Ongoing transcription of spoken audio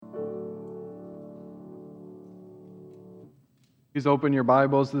Please open your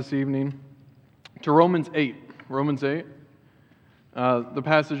Bibles this evening to Romans 8. Romans 8. The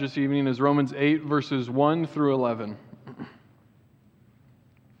passage this evening is Romans 8, verses 1 through 11.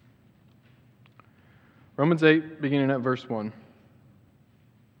 Romans 8, beginning at verse 1.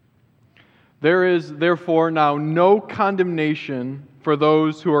 There is therefore now no condemnation for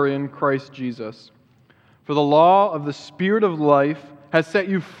those who are in Christ Jesus. For the law of the Spirit of life has set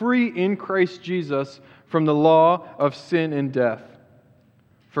you free in Christ Jesus from the law of sin and death.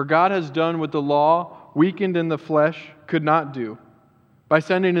 For God has done what the law, weakened in the flesh, could not do. By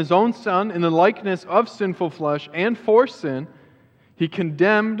sending His own Son in the likeness of sinful flesh and for sin, He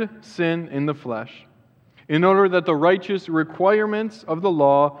condemned sin in the flesh, in order that the righteous requirements of the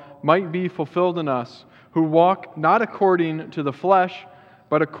law might be fulfilled in us, who walk not according to the flesh,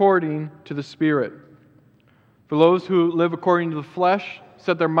 but according to the Spirit. For those who live according to the flesh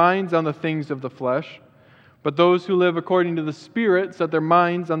set their minds on the things of the flesh, but those who live according to the Spirit set their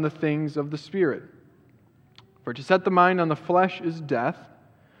minds on the things of the Spirit. For to set the mind on the flesh is death,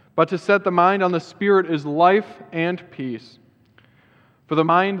 but to set the mind on the Spirit is life and peace. For the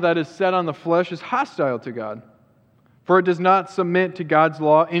mind that is set on the flesh is hostile to God, for it does not submit to God's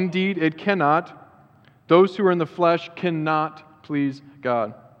law. Indeed, it cannot. Those who are in the flesh cannot please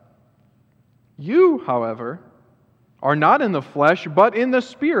God. You, however, are not in the flesh, but in the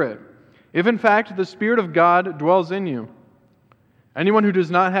Spirit, if in fact the Spirit of God dwells in you. Anyone who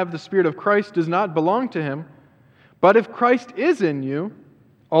does not have the Spirit of Christ does not belong to Him. But if Christ is in you,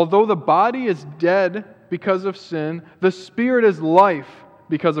 although the body is dead because of sin, the Spirit is life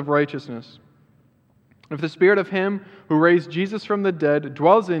because of righteousness. If the Spirit of Him who raised Jesus from the dead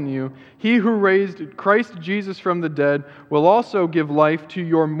dwells in you, He who raised Christ Jesus from the dead will also give life to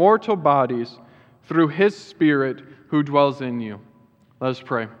your mortal bodies through His Spirit who dwells in you. Let us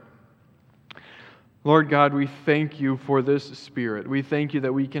pray. Lord God, we thank You for this Spirit. We thank You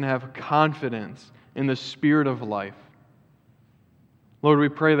that we can have confidence in the Spirit of life. Lord, we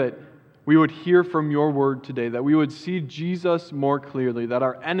pray that we would hear from Your word today, that we would see Jesus more clearly, that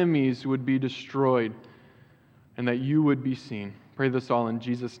our enemies would be destroyed, and that You would be seen. Pray this all in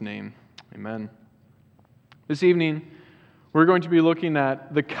Jesus' name. Amen. This evening, we're going to be looking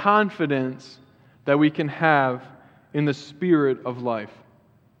at the confidence that we can have in the Spirit of life.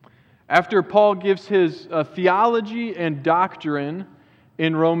 After Paul gives his theology and doctrine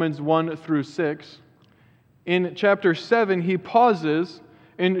in Romans 1 through 6, in chapter 7 he pauses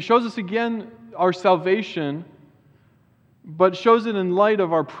and shows us again our salvation, but shows it in light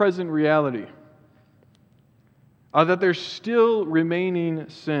of our present reality. That there's still remaining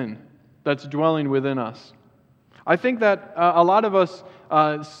sin that's dwelling within us. I think that a lot of us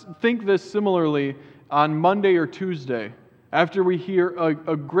think this similarly on Monday or Tuesday, after we hear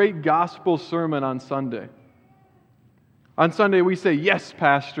a great gospel sermon on Sunday. On Sunday we say, "Yes,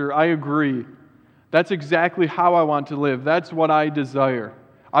 Pastor, I agree. That's exactly how I want to live. That's what I desire.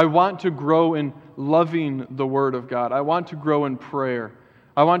 I want to grow in loving the Word of God. I want to grow in prayer.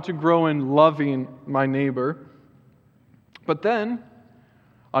 I want to grow in loving my neighbor." But then,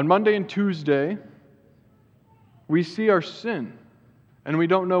 on Monday and Tuesday, we see our sin, and we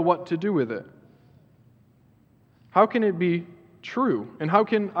don't know what to do with it. How can it be true? And how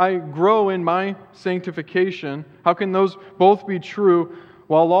can I grow in my sanctification? How can those both be true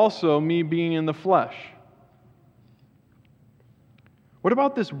while also me being in the flesh? What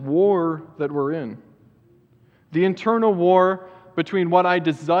about this war that we're in? The internal war between what I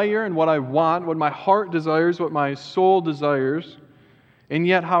desire and what I want, what my heart desires, what my soul desires, and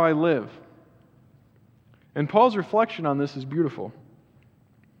yet how I live. And Paul's reflection on this is beautiful.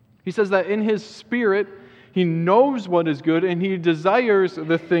 He says that in his spirit, he knows what is good and he desires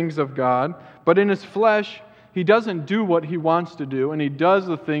the things of God, but in his flesh, he doesn't do what he wants to do, and he does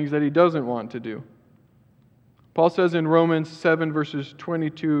the things that he doesn't want to do. Paul says in Romans 7, verses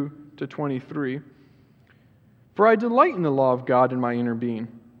 22 to 23, "For I delight in the law of God in my inner being,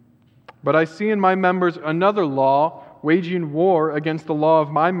 but I see in my members another law, waging war against the law of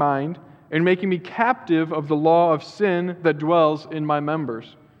my mind, and making me captive of the law of sin that dwells in my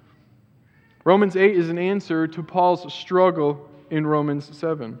members." Romans 8 is an answer to Paul's struggle in Romans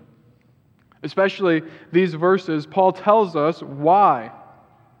 7. Especially these verses, Paul tells us why.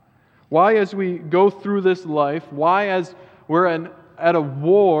 Why as we go through this life, why as we're at a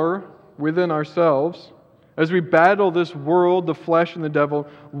war within ourselves, as we battle this world, the flesh, and the devil,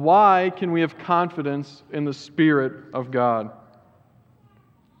 why can we have confidence in the Spirit of God?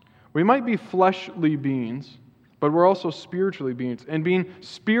 We might be fleshly beings, but we're also spiritually beings. And being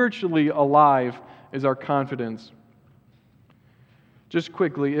spiritually alive is our confidence. Just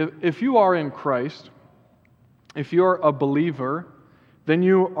quickly, if you are in Christ, if you're a believer, then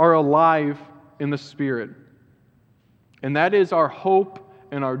you are alive in the Spirit. And that is our hope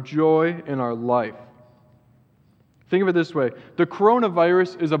and our joy in our life. Think of it this way. The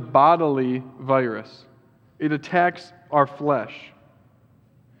coronavirus is a bodily virus. It attacks our flesh.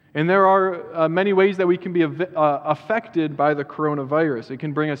 And there are many ways that we can be affected by the coronavirus. It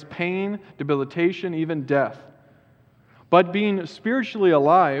can bring us pain, debilitation, even death. But being spiritually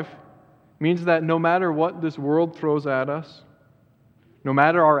alive means that no matter what this world throws at us, no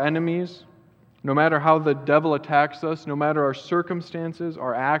matter our enemies, no matter how the devil attacks us, no matter our circumstances,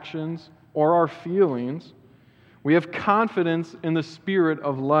 our actions, or our feelings, we have confidence in the Spirit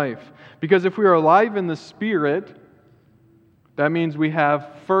of life. Because if we are alive in the Spirit, that means we have,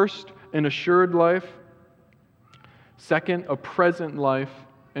 first, an assured life, second, a present life,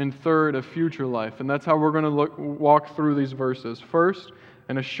 and third, a future life. And that's how we're going to walk through these verses. First,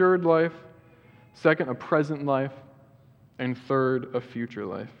 an assured life, second, a present life, and third, a future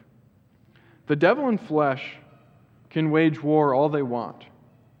life. The devil and flesh can wage war all they want,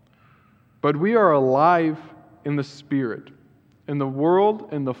 but we are alive in the Spirit, and the world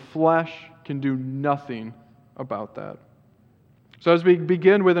and the flesh can do nothing about that. So as we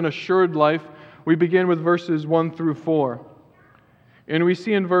begin with an assured life, we begin with verses 1 through 4. And we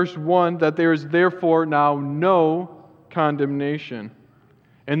see in verse 1 that there is therefore now no condemnation.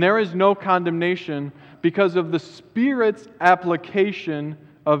 And there is no condemnation because of the Spirit's application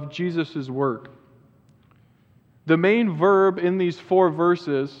of Jesus' work. The main verb in these 4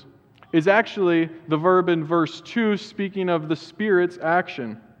 verses is actually the verb in verse 2 speaking of the Spirit's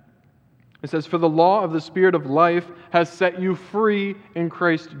action. It says, "For the law of the Spirit of life has set you free in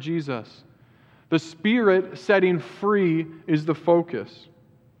Christ Jesus." The Spirit setting free is the focus.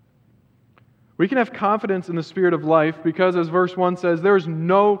 We can have confidence in the Spirit of life because, as verse 1 says, there is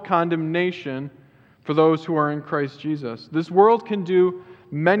no condemnation for those who are in Christ Jesus. This world can do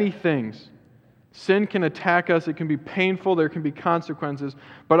many things. Sin can attack us, it can be painful, there can be consequences,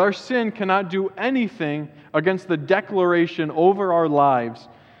 but our sin cannot do anything against the declaration over our lives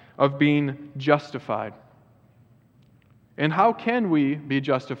of being justified. And how can we be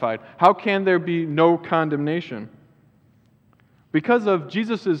justified? How can there be no condemnation? Because of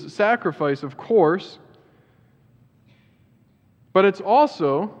Jesus' sacrifice, of course, but it's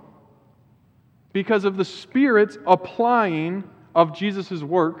also because of the Spirit's applying of Jesus'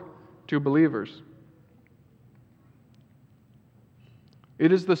 work to believers.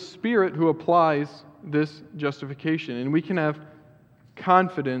 It is the Spirit who applies this justification, and we can have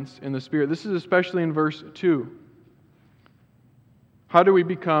confidence in the Spirit. This is especially in verse 2. How do we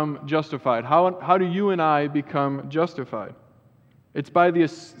become justified? How do you and I become justified? It's by the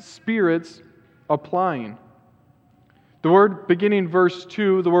Spirit's applying. The word beginning verse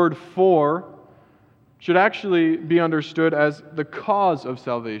 2, the word "for," should actually be understood as the cause of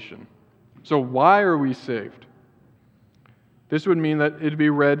salvation. So why are we saved? This would mean that it'd be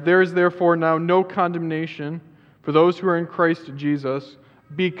read, "There is therefore now no condemnation for those who are in Christ Jesus,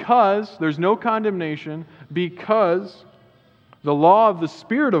 because," there's no condemnation, "because the law of the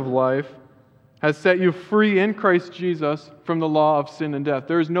Spirit of life has set you free in Christ Jesus from the law of sin and death."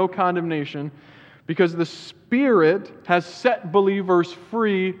 There is no condemnation because the Spirit has set believers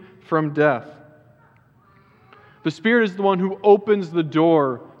free from death. The Spirit is the one who opens the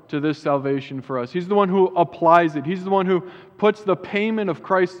door to this salvation for us. He's the one who applies it. He's the one who puts the payment of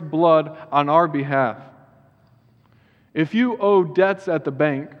Christ's blood on our behalf. If you owe debts at the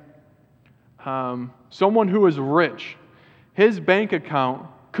bank, someone who is rich, his bank account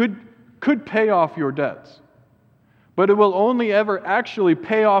could pay off your debts. But it will only ever actually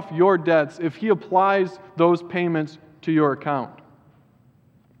pay off your debts if he applies those payments to your account.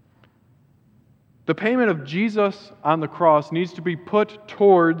 The payment of Jesus on the cross needs to be put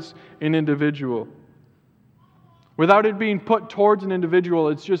towards an individual. Without it being put towards an individual,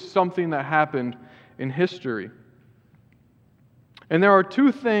 it's just something that happened in history. And there are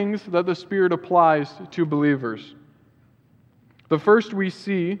 2 things that the Spirit applies to believers. The first we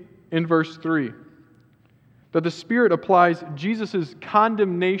see in verse 3, that the Spirit applies Jesus'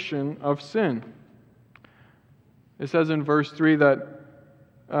 condemnation of sin. It says in verse 3 that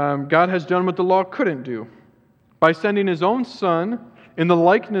God has done what the law couldn't do. By sending His own Son in the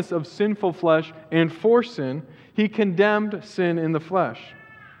likeness of sinful flesh and for sin, He condemned sin in the flesh.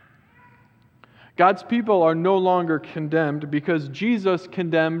 God's people are no longer condemned because Jesus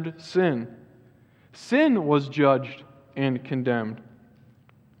condemned sin. Sin was judged and condemned.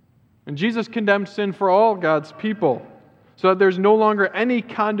 And Jesus condemned sin for all God's people, so that there's no longer any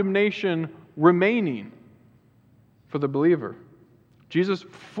condemnation remaining for the believer. Jesus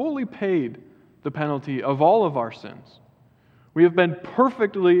fully paid the penalty of all of our sins. We have been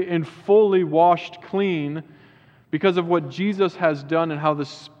perfectly and fully washed clean because of what Jesus has done and how the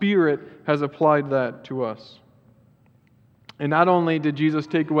Spirit has applied that to us. And not only did Jesus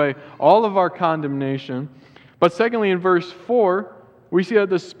take away all of our condemnation, but secondly, in verse 4, we see that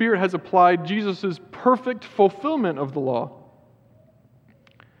the Spirit has applied Jesus' perfect fulfillment of the law.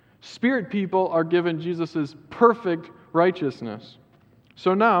 Spirit people are given Jesus' perfect righteousness.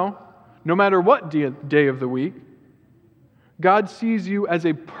 So now, no matter what day of the week, God sees you as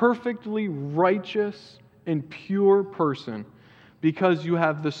a perfectly righteous and pure person because you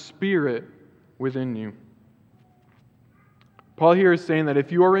have the Spirit within you. Paul here is saying that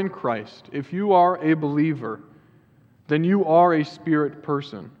if you are in Christ, if you are a believer, then you are a Spirit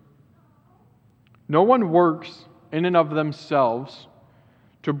person. No one works in and of themselves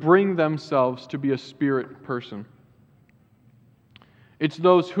to bring themselves to be a Spirit person. It's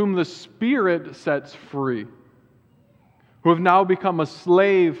those whom the Spirit sets free, who have now become a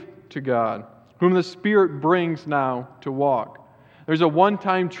slave to God, whom the Spirit brings now to walk. There's a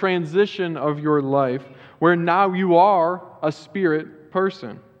one-time transition of your life where now you are a Spirit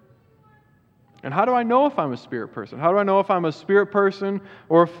person. And how do I know if I'm a Spirit person? How do I know if I'm a Spirit person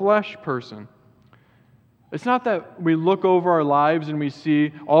or a flesh person? It's not that we look over our lives and we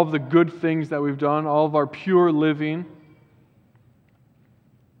see all of the good things that we've done, all of our pure living.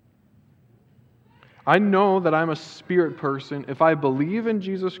 I know that I'm a Spirit person if I believe in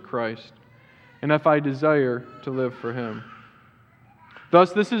Jesus Christ and if I desire to live for Him.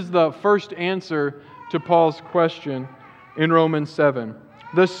 Thus, this is the first answer to Paul's question in Romans 7.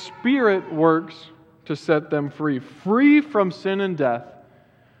 The Spirit works to set them free, free from sin and death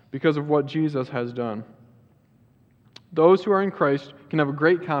because of what Jesus has done. Those who are in Christ can have a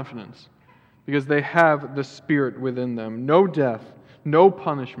great confidence because they have the Spirit within them. No death, no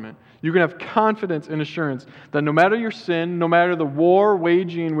punishment. You can have confidence and assurance that no matter your sin, no matter the war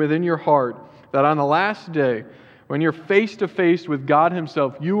waging within your heart, that on the last day, when you're face to face with God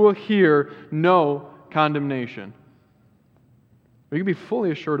Himself, you will hear no condemnation. We can be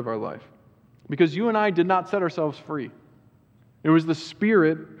fully assured of our life because you and I did not set ourselves free. It was the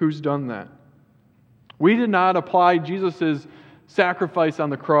Spirit who's done that. We did not apply Jesus' sacrifice on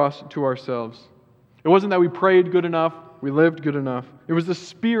the cross to ourselves. It wasn't that we prayed good enough, we lived good enough. It was the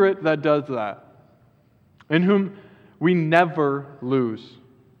Spirit that does that, in whom we never lose.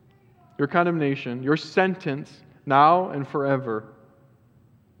 Your condemnation, your sentence, now and forever,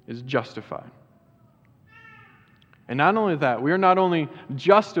 is justified. And not only that, we are not only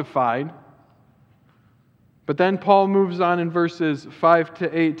justified, but then Paul moves on in verses 5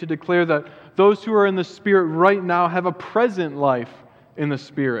 to 8 to declare that those who are in the Spirit right now have a present life in the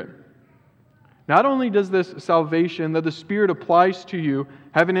Spirit. Not only does this salvation that the Spirit applies to you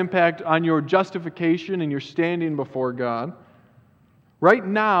have an impact on your justification and your standing before God, right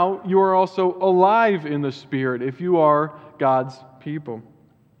now you are also alive in the Spirit if you are God's people.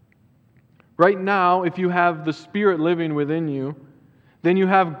 Right now, if you have the Spirit living within you, then you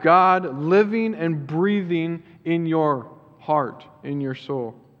have God living and breathing in your heart, in your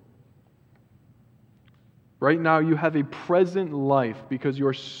soul. Right now, you have a present life because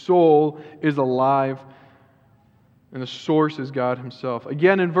your soul is alive and the source is God Himself.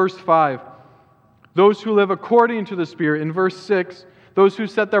 Again, in verse 5, those who live according to the Spirit. In verse 6, those who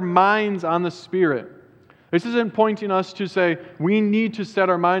set their minds on the Spirit. This isn't pointing us to say we need to set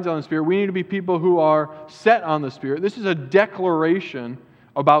our minds on the Spirit. We need to be people who are set on the Spirit. This is a declaration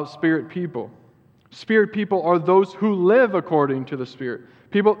about Spirit people. Spirit people are those who live according to the Spirit.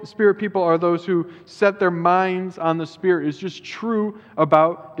 Spirit people are those who set their minds on the Spirit. It's just true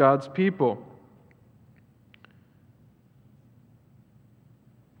about God's people.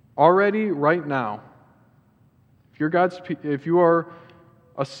 Already, right now, if you are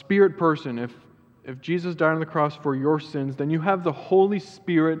a Spirit person, if Jesus died on the cross for your sins, then you have the Holy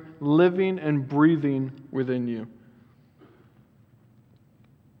Spirit living and breathing within you.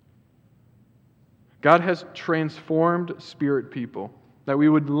 God has transformed Spirit people, that we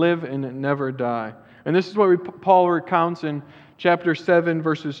would live and never die. And this is what Paul recounts in chapter 7,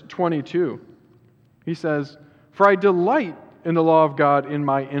 verses 22. He says, "For I delight in the law of God in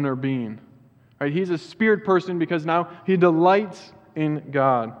my inner being." Right? He's a Spirit person because now he delights in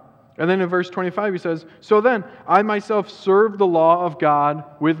God. And then in verse 25 he says, "So then, I myself serve the law of God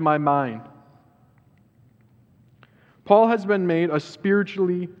with my mind." Paul has been made a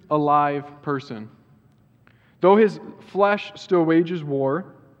spiritually alive person. Though his flesh still wages war,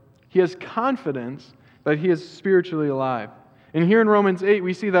 he has confidence that he is spiritually alive. And here in Romans 8,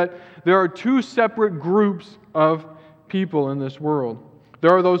 we see that there are two separate groups of people in this world.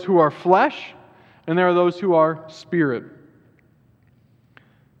 There are those who are flesh, and there are those who are spirit.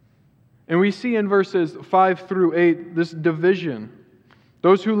 And we see in verses 5 through 8 this division.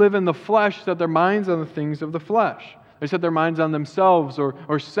 Those who live in the flesh set their minds on the things of the flesh. They set their minds on themselves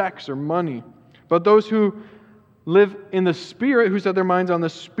or sex or money. But those who live in the Spirit, who set their minds on the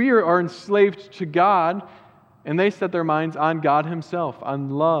Spirit, are enslaved to God, and they set their minds on God Himself,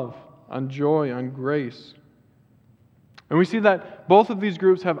 on love, on joy, on grace. And we see that both of these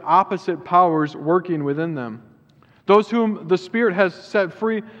groups have opposite powers working within them. Those whom the Spirit has set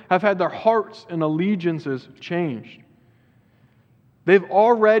free have had their hearts and allegiances changed. They've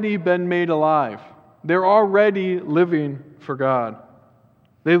already been made alive. They're already living for God.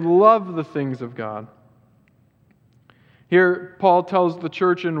 They love the things of God. Here, Paul tells the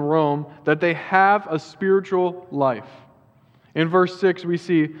church in Rome that they have a spiritual life. In verse 6, we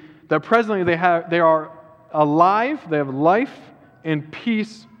see that presently they are alive, they have life and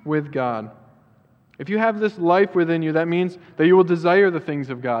peace with God. If you have this life within you, that means that you will desire the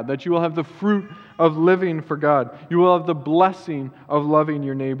things of God, that you will have the fruit of living for God. You will have the blessing of loving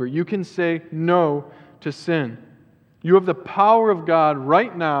your neighbor. You can say no to sin. You have the power of God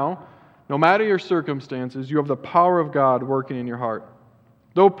right now, no matter your circumstances. You have the power of God working in your heart.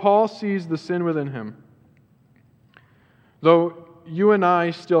 Though Paul sees the sin within him, though you and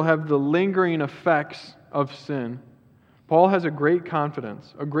I still have the lingering effects of sin, Paul has a great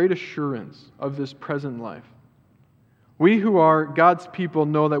confidence, a great assurance of this present life. We who are God's people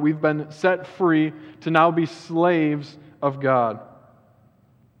know that we've been set free to now be slaves of God.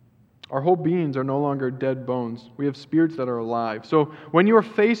 Our whole beings are no longer dead bones. We have spirits that are alive. So when you are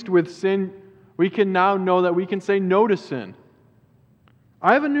faced with sin, we can now know that we can say no to sin.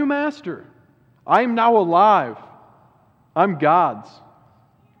 I have a new master. I am now alive. I'm God's.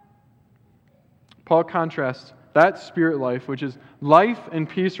 Paul contrasts that spirit life, which is life and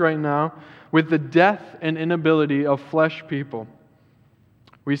peace right now, with the death and inability of flesh people.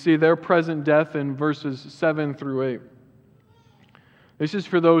 We see their present death in verses 7 through 8. This is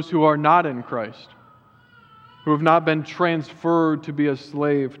for those who are not in Christ, who have not been transferred to be a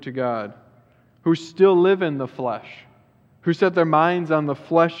slave to God, who still live in the flesh, who set their minds on the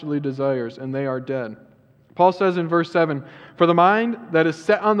fleshly desires, and they are dead. Paul says in verse 7, "For the mind that is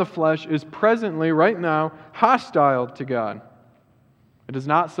set on the flesh is presently, right now, hostile to God. It does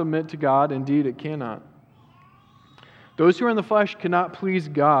not submit to God, indeed it cannot." Those who are in the flesh cannot please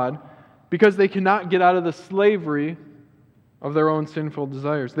God because they cannot get out of the slavery of their own sinful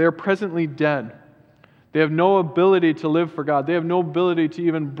desires. They are presently dead. They have no ability to live for God. They have no ability to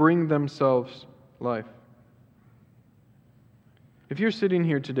even bring themselves life. If you're sitting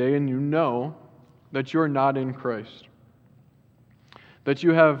here today and you know that you're not in Christ, that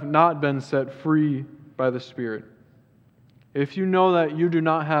you have not been set free by the Spirit, if you know that you do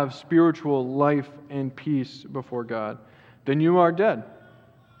not have spiritual life and peace before God, then you are dead.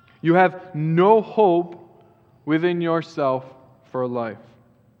 You have no hope within yourself for life.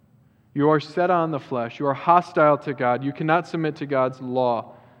 You are set on the flesh. You are hostile to God. You cannot submit to God's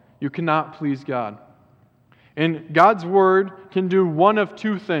law. You cannot please God. And God's Word can do one of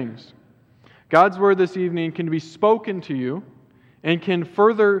two things. God's Word this evening can be spoken to you and can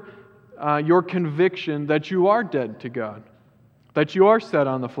further your conviction that you are dead to God, that you are set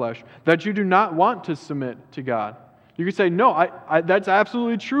on the flesh, that you do not want to submit to God. You can say, no, that's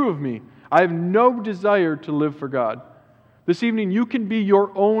absolutely true of me. I have no desire to live for God. This evening, you can be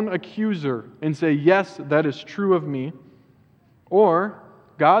your own accuser and say, yes, that is true of me. Or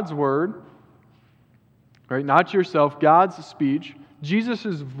God's Word, right? Not yourself, God's speech,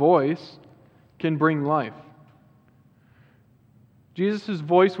 Jesus' voice can bring life. Jesus'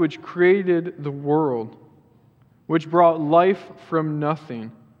 voice which created the world, which brought life from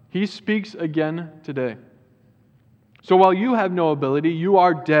nothing, He speaks again today. So while you have no ability, you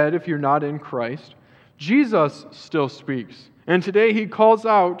are dead if you're not in Christ, Jesus still speaks. And today He calls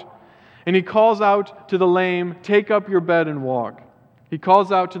out, and He calls out to the lame, take up your bed and walk. He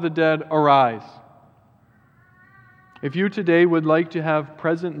calls out to the dead, arise. If you today would like to have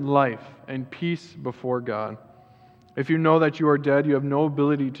present life and peace before God, if you know that you are dead, you have no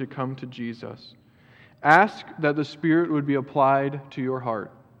ability to come to Jesus, ask that the Spirit would be applied to your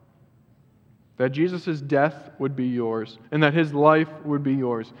heart, that Jesus' death would be yours, and that His life would be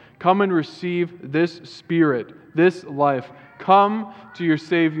yours. Come and receive this Spirit, this life. Come to your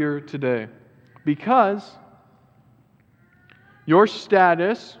Savior today, because your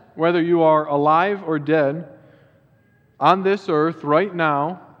status, whether you are alive or dead, on this earth right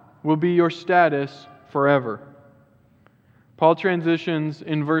now, will be your status forever. Paul transitions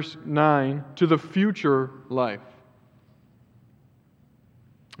in verse 9 to the future life.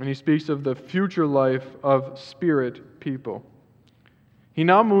 And he speaks of the future life of spirit people. He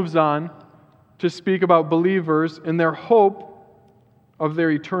now moves on to speak about believers and their hope of their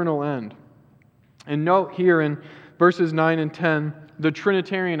eternal end. And note here in verses 9 and 10, the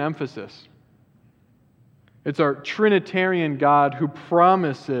Trinitarian emphasis. It's our Trinitarian God who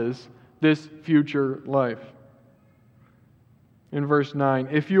promises this future life. In verse 9,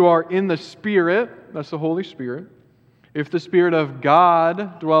 if you are in the Spirit, that's the Holy Spirit, if the Spirit of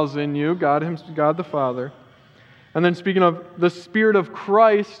God dwells in you, God the Father, and then speaking of the Spirit of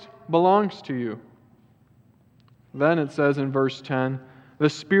Christ belongs to you. Then it says in verse 10, the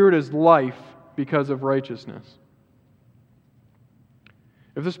Spirit is life because of righteousness.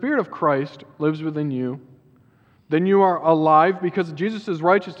 If the Spirit of Christ lives within you, then you are alive because Jesus'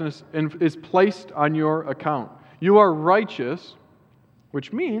 righteousness is placed on your account. You are righteous,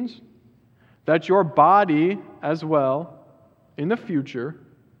 which means that your body as well, in the future,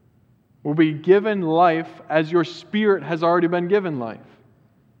 will be given life as your spirit has already been given life.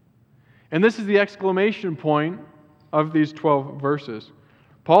 And this is the exclamation point of these 12 verses.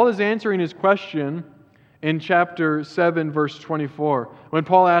 Paul is answering his question in chapter 7, verse 24, when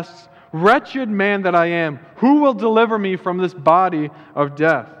Paul asks, "Wretched man that I am, who will deliver me from this body of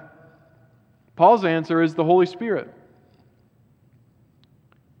death?" Paul's answer is the Holy Spirit.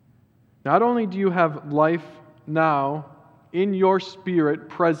 Not only do you have life now in your spirit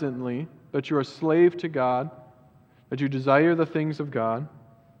presently, that you're a slave to God, that you desire the things of God,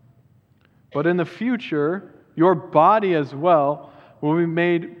 but in the future, your body as well will be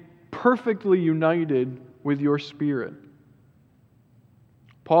made perfectly united with your spirit.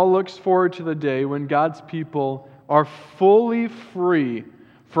 Paul looks forward to the day when God's people are fully free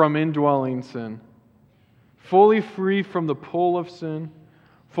from indwelling sin, fully free from the pull of sin,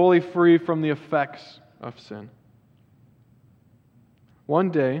 fully free from the effects of sin.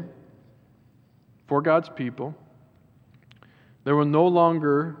 One day, for God's people, there will no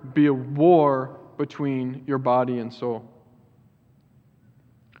longer be a war between your body and soul.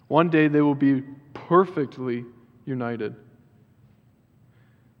 One day they will be perfectly united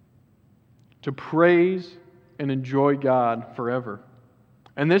to praise and enjoy God forever.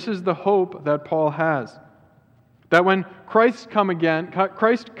 And this is the hope that Paul has. That when Christ comes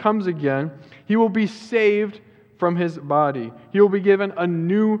again, he will be saved from his body. He will be given a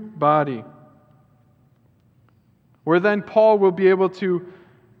new body. Where then Paul will be able to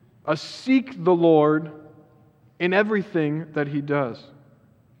seek the Lord in everything that he does.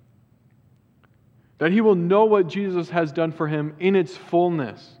 That he will know what Jesus has done for him in its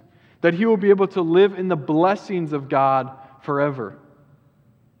fullness. That he will be able to live in the blessings of God forever.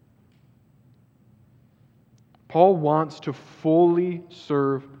 Paul wants to fully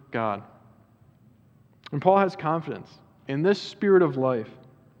serve God. And Paul has confidence in this spirit of life,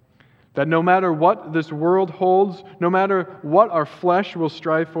 that no matter what this world holds, no matter what our flesh will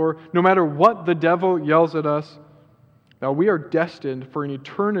strive for, no matter what the devil yells at us, that we are destined for an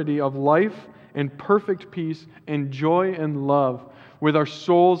eternity of life and perfect peace and joy and love with our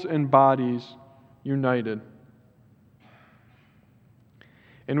souls and bodies united.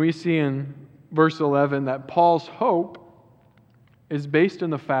 And we see in verse 11 that Paul's hope is based in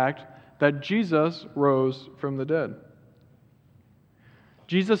the fact that Jesus rose from the dead.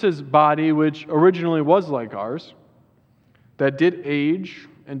 Jesus' body, which originally was like ours, that did age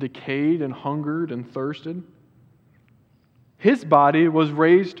and decayed and hungered and thirsted, his body was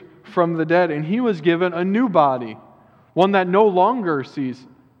raised from the dead, and he was given a new body, one that no longer sees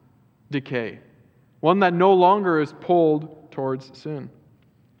decay, one that no longer is pulled towards sin.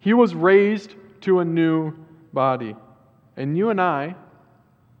 He was raised to a new body. And you and I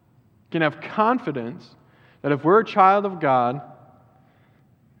can have confidence that if we're a child of God,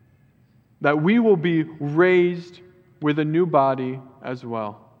 that we will be raised with a new body as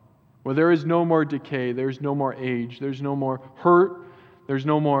well, where there is no more decay, there's no more age, there's no more hurt, there's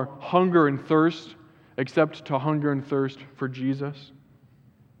no more hunger and thirst, except to hunger and thirst for Jesus.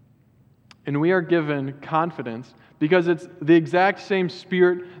 And we are given confidence because it's the exact same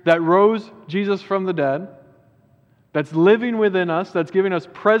Spirit that rose Jesus from the dead, that's living within us, that's giving us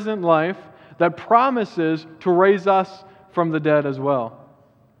present life, that promises to raise us from the dead as well.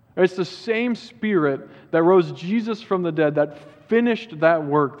 It's the same Spirit that rose Jesus from the dead, that finished that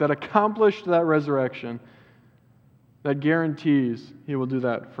work, that accomplished that resurrection, that guarantees He will do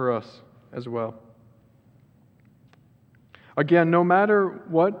that for us as well. Again, no matter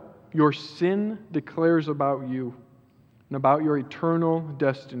what your sin declares about you and about your eternal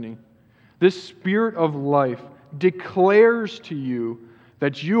destiny, this Spirit of life declares to you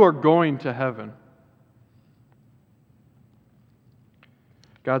that you are going to heaven.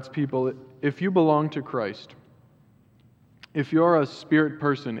 God's people, if you belong to Christ, if you're a Spirit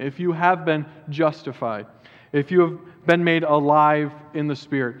person, if you have been justified, if you have been made alive in the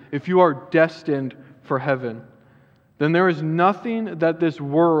Spirit, if you are destined for heaven, then there is nothing that this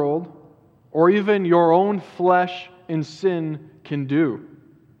world or even your own flesh and sin can do.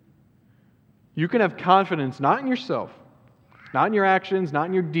 You can have confidence not in yourself, not in your actions, not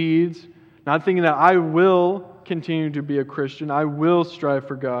in your deeds, not thinking that I will continue to be a Christian, I will strive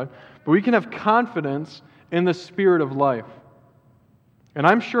for God, but we can have confidence in the Spirit of life. And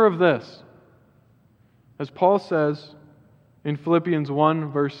I'm sure of this. As Paul says in Philippians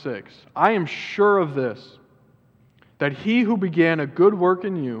 1, verse 6, I am sure of this, that he who began a good work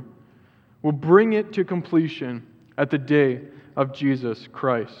in you will bring it to completion at the day of Jesus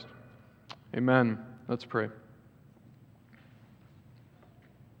Christ. Amen. Let's pray.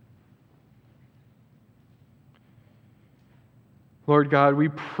 Lord God, we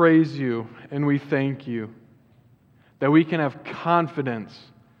praise you and we thank you that we can have confidence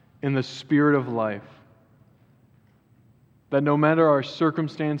in the Spirit of life. That no matter our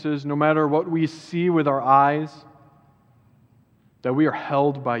circumstances, no matter what we see with our eyes, that we are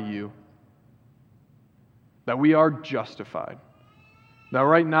held by you. That we are justified. That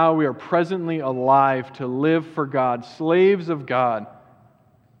right now we are presently alive to live for God, slaves of God.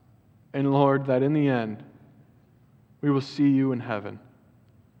 And Lord, that in the end, we will see you in heaven.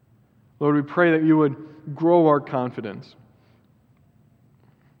 Lord, we pray that you would grow our confidence.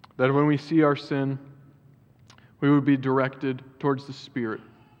 That when we see our sin, we would be directed towards the Spirit.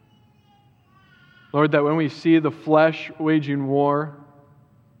 Lord, that when we see the flesh waging war,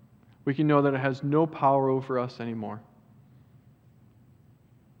 we can know that it has no power over us anymore.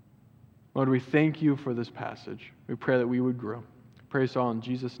 Lord, we thank you for this passage. We pray that we would grow. Praise all in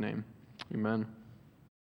Jesus' name. Amen.